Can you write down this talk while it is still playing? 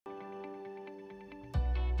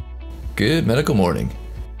Good medical morning.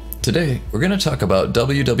 Today, we're going to talk about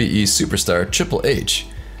WWE superstar Triple H,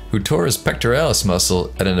 who tore his pectoralis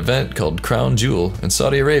muscle at an event called Crown Jewel in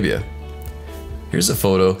Saudi Arabia. Here's a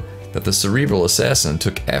photo that the cerebral assassin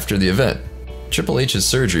took after the event. Triple H's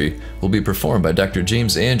surgery will be performed by Dr.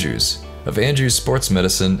 James Andrews of Andrews Sports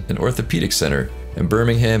Medicine and Orthopedic Center in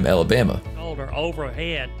Birmingham, Alabama. Shoulder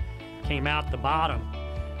overhead came out the bottom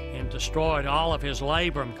and destroyed all of his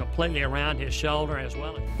labrum completely around his shoulder as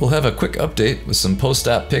well. We'll have a quick update with some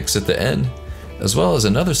post-op pics at the end, as well as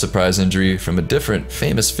another surprise injury from a different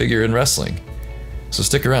famous figure in wrestling. So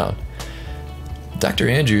stick around. Dr.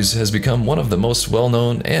 Andrews has become one of the most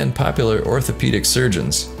well-known and popular orthopedic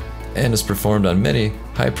surgeons and has performed on many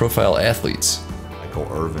high-profile athletes.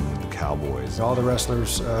 Michael Irvin with the Cowboys. All the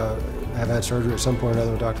wrestlers have had surgery at some point or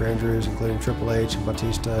another with Dr. Andrews, including Triple H and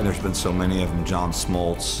Batista. And there's been so many of them, John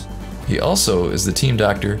Smoltz. He also is the team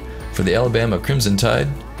doctor for the Alabama Crimson Tide,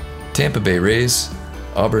 Tampa Bay Rays,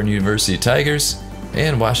 Auburn University Tigers,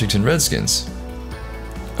 and Washington Redskins.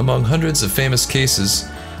 Among hundreds of famous cases,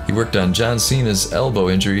 he worked on John Cena's elbow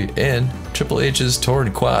injury and Triple H's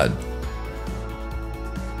torn quad.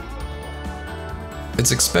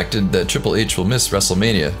 It's expected that Triple H will miss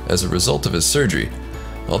WrestleMania as a result of his surgery,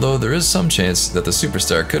 although there is some chance that the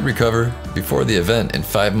superstar could recover before the event in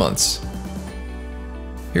 5 months.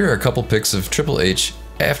 Here are a couple pics of Triple H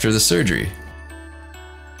after the surgery.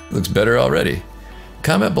 Looks better already.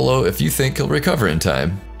 Comment below if you think he'll recover in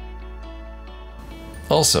time.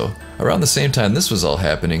 Also, around the same time this was all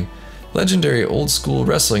happening, legendary old school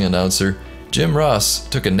wrestling announcer Jim Ross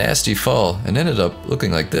took a nasty fall and ended up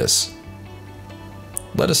looking like this.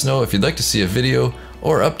 Let us know if you'd like to see a video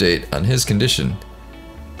or update on his condition.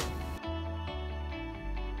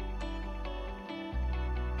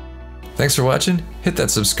 Thanks for watching, hit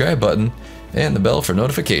that subscribe button and the bell for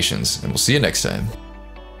notifications, and we'll see you next time.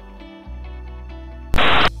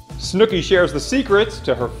 Snooki shares the secrets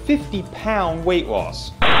to her 50-pound weight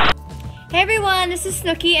loss. Hey everyone, this is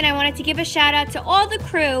Snooki and I wanted to give a shout out to all the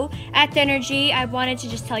crew at Thenergy. I wanted to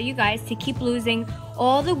just tell you guys to keep losing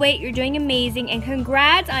all the weight. You're doing amazing and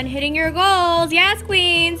congrats on hitting your goals. Yes,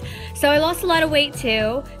 queens. So I lost a lot of weight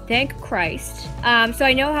too, thank Christ. So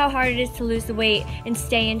I know how hard it is to lose the weight and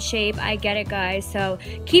stay in shape. I get it, guys. So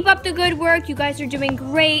keep up the good work. You guys are doing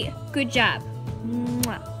great. Good job.